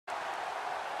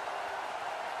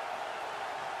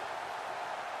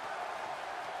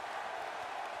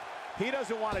He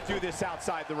doesn't want to do this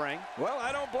outside the ring. Well,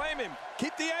 I don't blame him.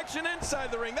 Keep the action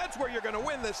inside the ring. That's where you're going to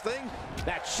win this thing.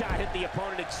 That shot hit the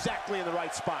opponent exactly in the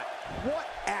right spot. What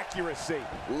accuracy.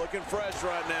 Looking fresh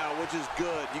right now, which is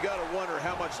good. You got to wonder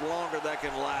how much longer that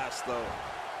can last, though.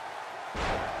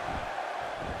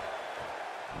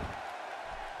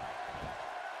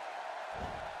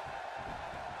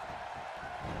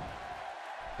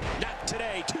 Not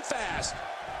today, too fast.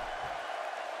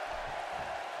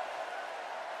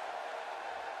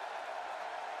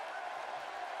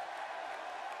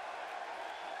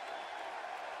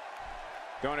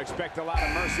 Don't expect a lot of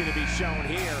mercy to be shown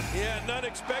here. Yeah, none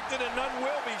expected and none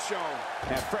will be shown.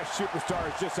 And fresh superstar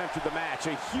has just entered the match.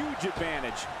 A huge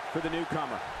advantage for the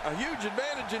newcomer. A huge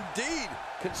advantage indeed,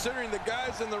 considering the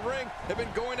guys in the ring have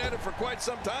been going at it for quite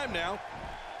some time now.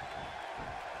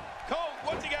 Cole,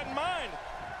 what's he got in mind?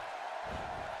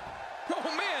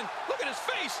 Oh, man, look at his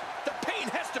face. The pain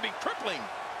has to be crippling.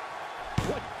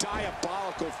 What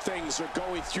diabolical things are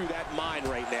going through that mind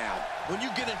right now? When you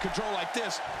get in control like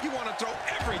this, you want to throw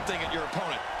everything at your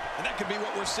opponent. And that could be what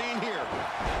we're seeing here.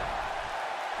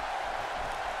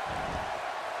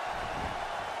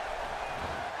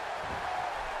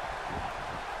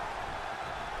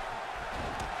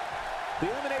 The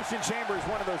Elimination Chamber is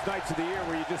one of those nights of the year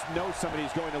where you just know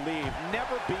somebody's going to leave,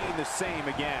 never being the same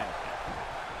again.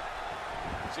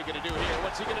 What's he going to do here?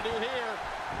 What's he going to do here?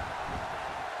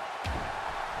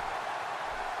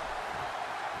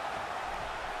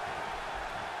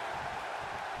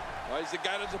 Well, he's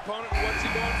got his opponent, and what's he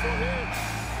going for here?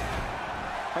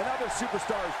 Another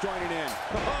superstar is joining in.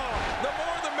 Oh, the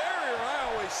more the merrier, I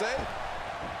always say.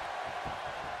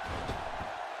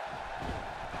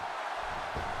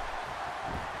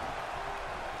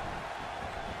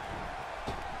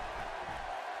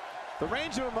 The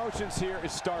range of emotions here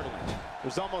is startling.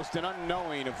 There's almost an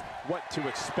unknowing of what to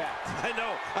expect. I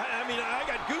know. I mean, I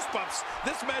got goosebumps.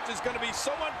 This match is going to be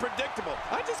so unpredictable.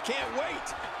 I just can't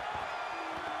wait.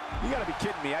 You gotta be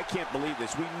kidding me. I can't believe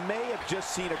this. We may have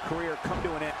just seen a career come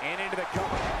to an end and into the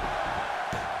cover.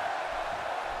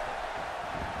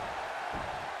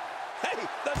 Hey,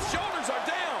 the shoulders are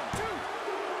down.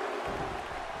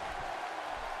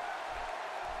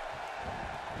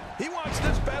 He wants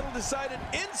this battle decided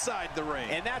inside the ring.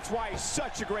 And that's why he's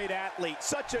such a great athlete,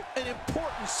 such an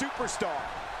important superstar.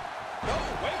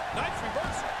 Oh, wait, nice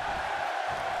reversal.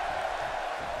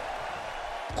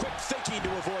 Quick thinking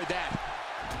to avoid that.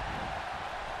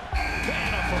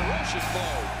 And a ferocious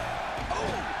blow.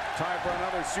 Oh! Time for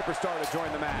another superstar to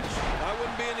join the match. I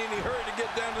wouldn't be in any hurry to get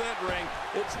down to that ring.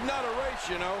 It's not a race,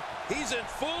 you know. He's in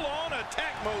full-on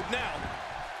attack mode now.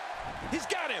 He's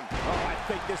got him. Oh, I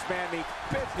think this man means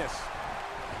business.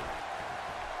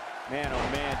 Man, oh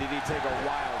man, did he take a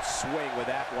wild swing with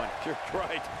that one. You're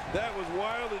right. That was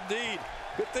wild indeed.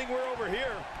 Good thing we're over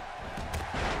here.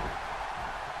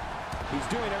 He's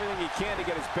doing everything he can to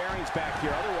get his bearings back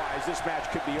here. Otherwise, this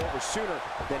match could be over sooner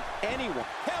than anyone.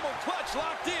 Camel clutch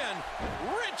locked in,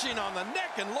 wrenching on the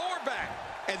neck and lower back.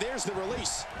 And there's the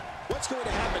release. What's going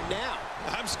to happen now?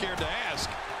 I'm scared to ask.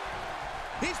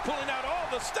 He's pulling out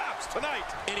all the stops tonight.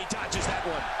 And he dodges that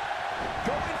one.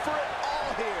 Going for it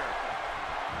all here.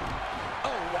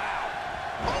 Oh, wow.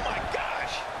 Oh, my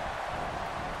gosh.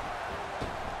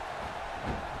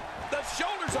 The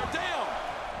shoulders are down.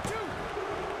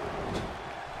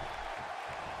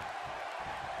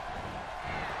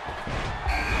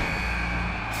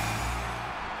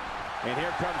 And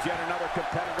here comes yet another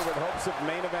competitor with hopes of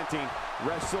main eventing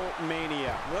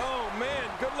WrestleMania. Oh, man,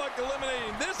 good luck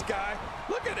eliminating this guy.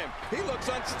 Look at him. He looks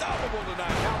unstoppable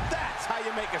tonight. Now that's how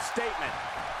you make a statement.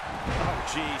 Oh,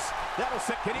 jeez. That'll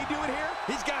set. Can he do it here?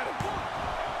 He's got him.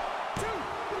 1,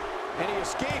 2. And he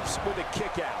escapes with a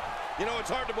kick out. You know, it's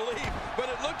hard to believe, but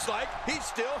it looks like he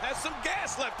still has some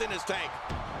gas left in his tank.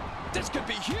 This could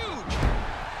be huge.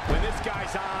 When this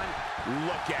guy's on,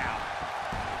 look out.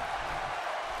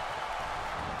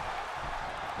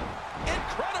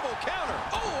 Incredible counter.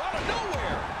 Oh, out of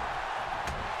nowhere.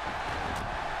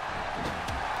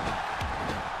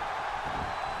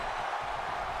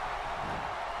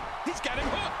 He's got him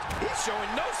hooked. He's showing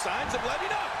no signs of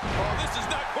letting up. Oh, this is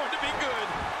not going to be good.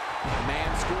 Man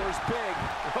scores big.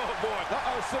 Oh, boy.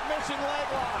 Uh-oh, submission leg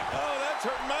lock. Oh, that's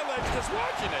hurting my legs just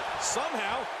watching it.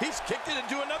 Somehow, he's kicked it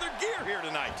into another gear here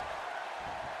tonight.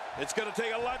 It's going to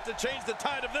take a lot to change the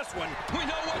tide of this one. We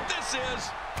know what this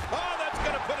is. Oh, that's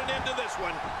going to put an end to this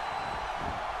one.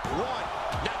 1,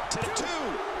 not to 2.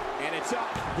 And it's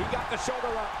up. He got the shoulder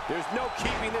up. There's no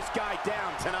keeping this guy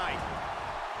down tonight.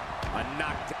 A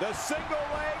knockdown. The single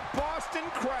leg Boston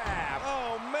Crab.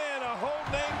 Oh, man, a hole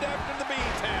named after the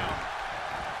Beantown.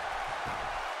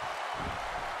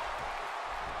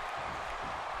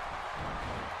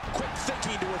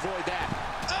 thinking to avoid that.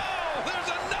 Oh, there's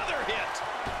another hit.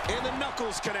 And the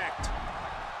knuckles connect.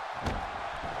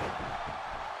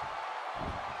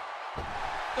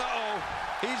 Uh-oh,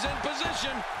 he's in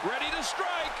position, ready to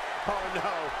strike. Oh,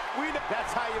 no.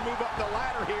 That's how you move up the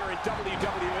ladder here in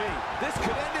WWE. This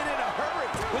could end it in a hurry.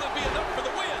 Will it be enough for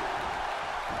the win?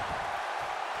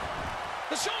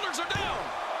 The shoulders are down.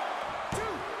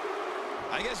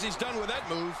 I guess he's done with that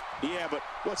move. Yeah, but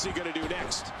what's he going to do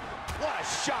next? What a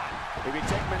shot. If you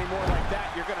take many more like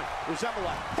that, you're going to resemble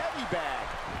a heavy bag.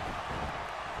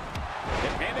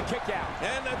 And a kick out.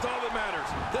 And that's all that matters.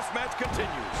 This match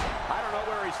continues. I don't know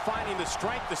where he's finding the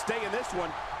strength to stay in this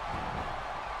one.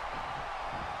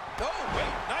 Oh, wait,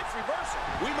 nice reversal.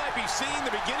 We might be seeing the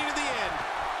beginning of the end.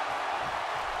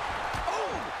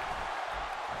 Oh!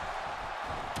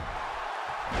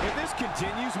 If this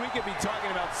continues, we could be talking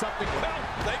about something. Well,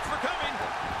 thanks for coming.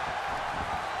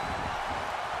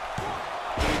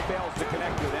 He fails to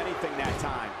connect with anything that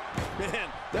time. Man,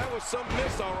 that was some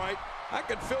miss, all right. I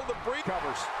could feel the break.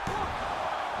 Covers.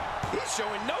 He's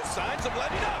showing no signs of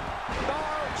letting up.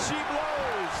 Oh, she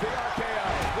blows the RKO.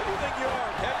 Who do you think you are,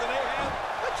 Captain Ahab?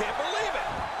 I can't believe it.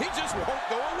 He just won't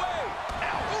go away.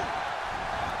 Ow.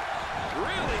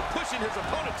 Really pushing his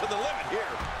opponent to the limit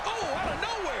here. Oh, out of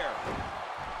nowhere.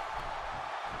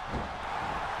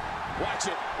 Watch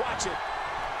it, watch it.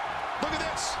 Look at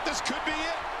this. This could be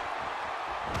it.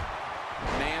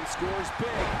 Man scores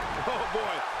big. Oh,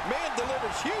 boy. Man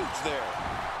delivers huge there.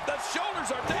 The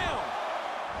shoulders are down.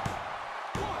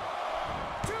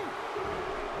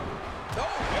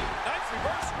 Oh, wait, nice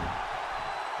reversal.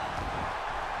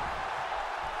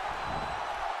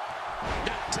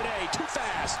 Not today, too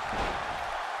fast.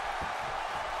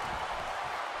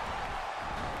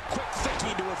 Quick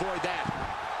thinking to avoid that.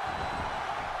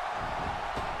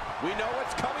 We know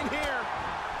what's coming here.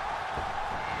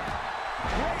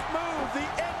 Great move. The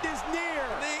end is near.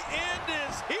 The end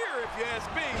is here, if you ask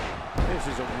me. This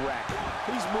is a wreck.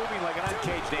 He's moving like an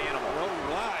uncaged animal. Oh,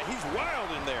 my, he's wild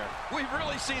in there. We've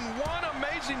really seen one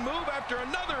amazing move after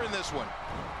another in this one.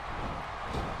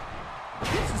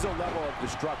 This is a level of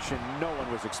destruction no one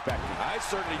was expecting. I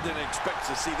certainly didn't expect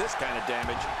to see this kind of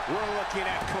damage. We're looking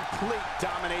at complete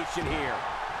domination here.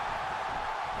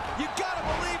 You gotta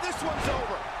believe this one's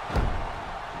over.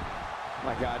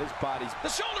 My God, his body's... The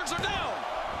shoulders are down.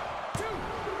 2,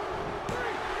 3.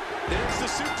 There's the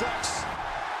suplex.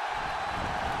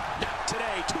 Not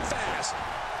today, too fast.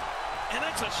 And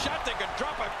that's a shot that could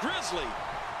drop a grizzly.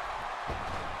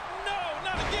 No,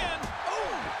 not again.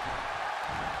 Oh!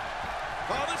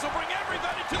 Oh, this will bring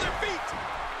everybody to their feet.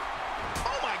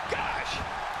 Oh, my gosh.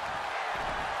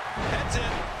 That's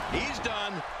it. He's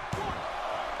done.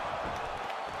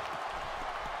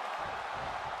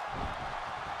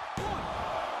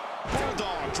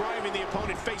 Bulldog driving the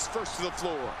opponent face first to the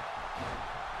floor.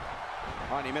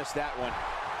 Oh, and he missed that one.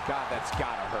 God, that's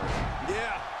gotta hurt.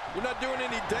 Yeah, you're not doing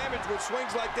any damage with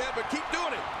swings like that, but keep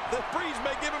doing it. The breeze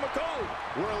may give him a cold.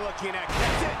 We're looking at...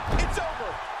 That's it. It's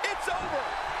over. It's over.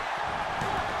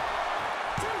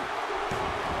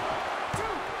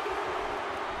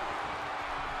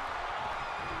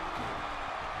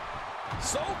 2.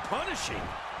 So punishing.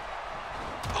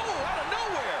 Oh, out of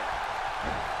nowhere.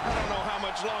 I don't know how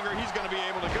much longer he's going to be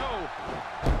able to go.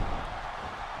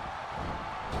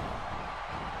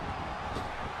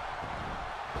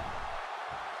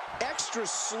 Extra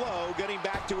slow getting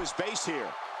back to his base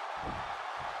here.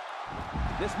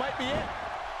 This might be it.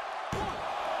 1,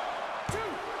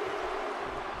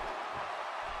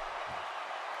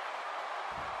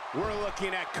 2. We're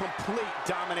looking at complete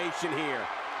domination here.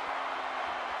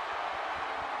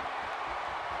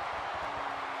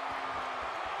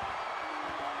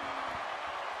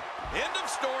 End of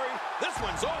story. This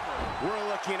one's over. We're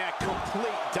looking at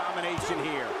complete domination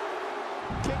here.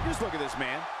 Kid, just look at this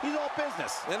man. He's all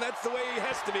business. And that's the way he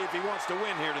has to be if he wants to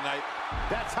win here tonight.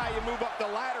 That's how you move up the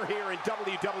ladder here in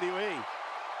WWE.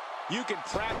 You can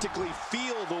practically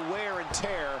feel the wear and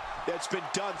tear that's been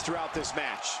done throughout this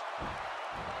match.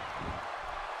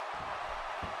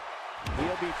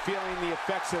 He'll be feeling the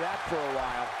effects of that for a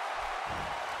while.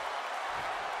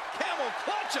 Camel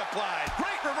clutch applied.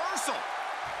 Great reversal.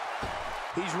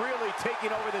 He's really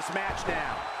taking over this match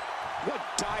now. What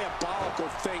diabolical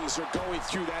things are going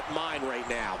through that mind right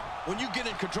now? When you get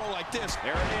in control like this,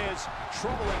 There it is.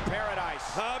 Trouble in paradise.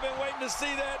 I've been waiting to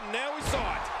see that, and now we saw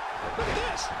it. Look at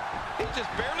this. He's just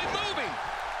barely moving.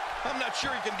 I'm not sure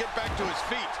he can get back to his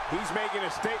feet. He's making a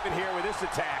statement here with this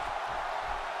attack.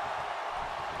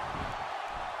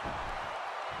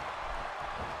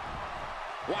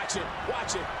 Watch it,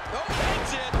 watch it. Oh,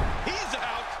 that's it. He's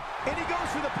out. And he goes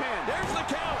for the pin. There's the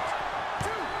count.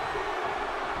 2.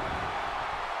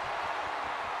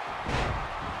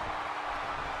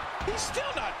 He's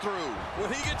still not through.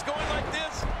 When he gets going like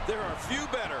this, there are a few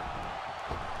better.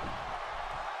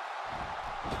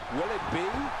 Will it be?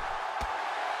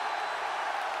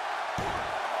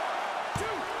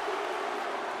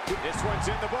 This one's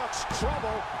in the books.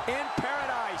 Trouble in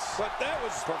paradise. But that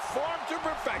was performed to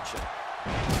perfection.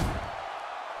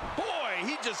 Boy,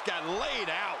 he just got laid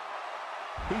out.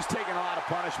 He's taking a lot of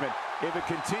punishment. If it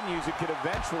continues, it could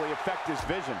eventually affect his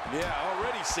vision. Yeah,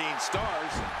 already seeing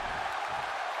stars.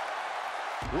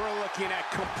 We're looking at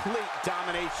complete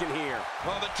domination here.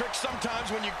 Well, the trick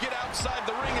sometimes when you get outside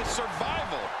the ring is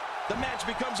survival. The match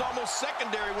becomes almost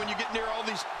secondary when you get near all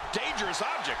these dangerous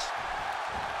objects.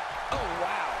 Oh,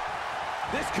 wow.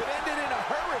 This could end it in a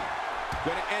hurry.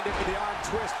 Going to end it with the arm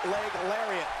twist leg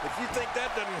lariat. If you think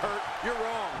that doesn't hurt, you're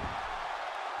wrong.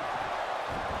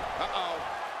 Uh-oh.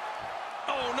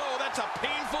 Oh, no, that's a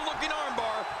painful-looking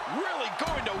armbar. Really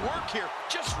going to work here.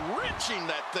 Just wrenching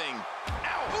that thing.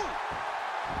 Ow. Ooh.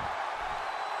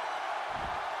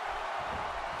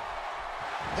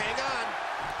 Hang on.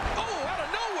 Oh, out of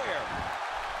nowhere.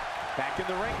 Back in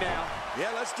the ring now.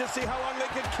 Yeah, let's just see how long they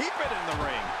can keep it in the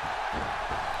ring.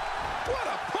 What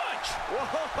a punch!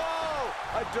 Whoa!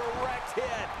 A direct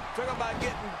hit. Talk about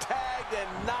getting tagged and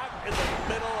knocked in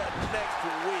the middle of next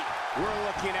week. We're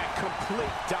looking at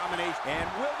complete domination. And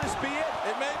will this be it?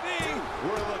 It may be.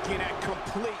 We're looking at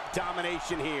complete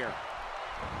domination here.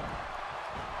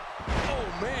 Oh,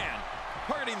 man.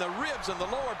 Hurting the ribs and the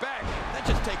lower back. That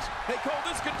just takes... Hey, Cole,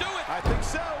 this could do it. I think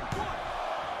so.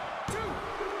 1, 2.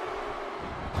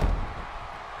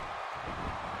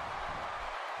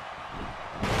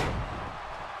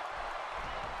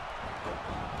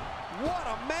 What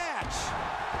a match!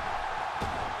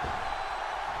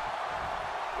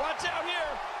 Watch out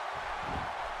here.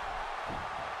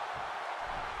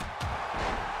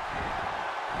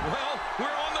 Well,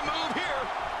 we're on the move here.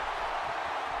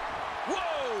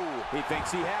 Whoa! He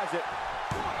thinks he has it.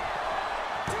 1,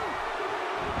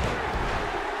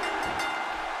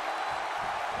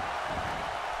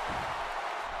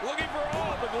 2. Looking for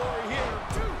all the glory here.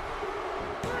 2,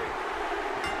 3.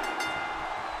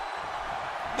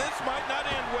 This might not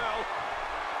end well.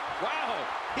 Wow,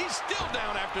 he's still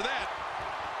down after that.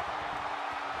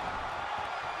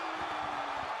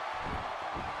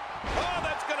 Oh,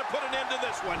 that's going to put an end to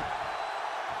this one.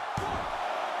 1,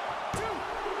 2,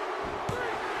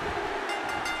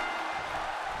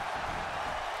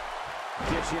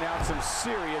 3. Dishing out some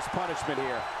serious punishment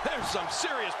here. There's some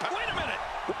serious... Wait a minute.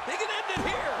 He can end it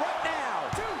here. Right now.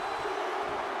 2.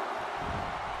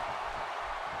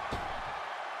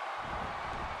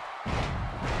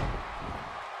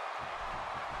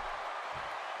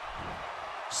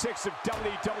 6 of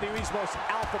WWE's most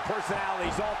alpha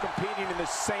personalities all competing in the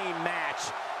same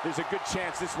match. There's a good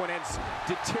chance this one ends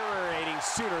deteriorating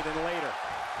sooner than later.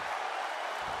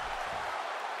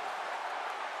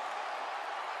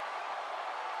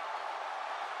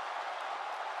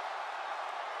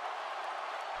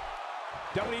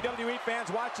 WWE fans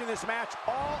watching this match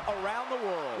all around the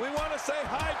world. We want to say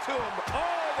hi to them,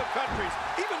 all the countries,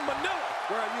 even Manila,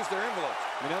 where I use their envelopes.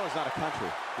 Manila's not a country.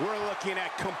 We're looking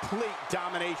at complete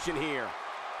domination here.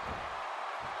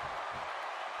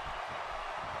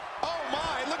 Oh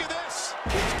my, look at this.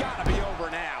 It's got to be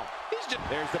over now. He's just...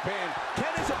 There's the pin.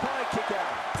 Can his opponent kick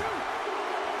out? 2.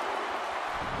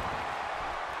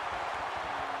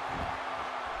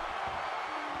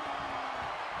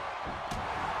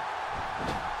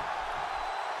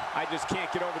 I just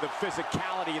can't get over the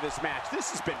physicality of this match. This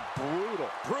has been brutal.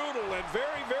 Brutal and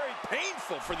very, very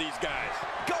painful for these guys.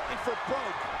 Going for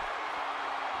broke.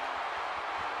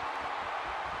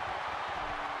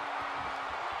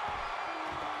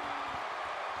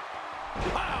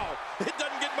 Wow, it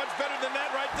doesn't get much better than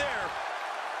that right there.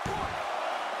 1,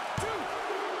 2,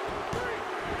 3.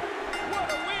 What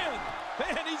a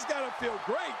win. Man, he's got to feel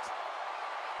great.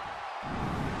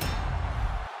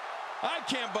 I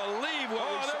can't believe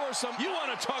what there were some... You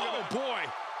want to talk about... Oh, boy.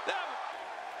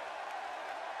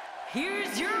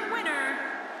 Here's your winner,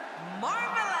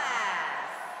 Marvelous.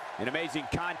 An amazing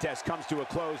contest comes to a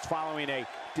close following a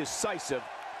decisive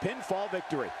pinfall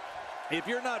victory. If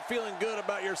you're not feeling good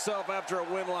about yourself after a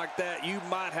win like that, you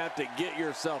might have to get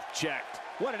yourself checked.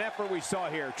 What an effort we saw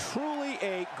here. Truly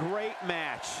a great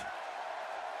match.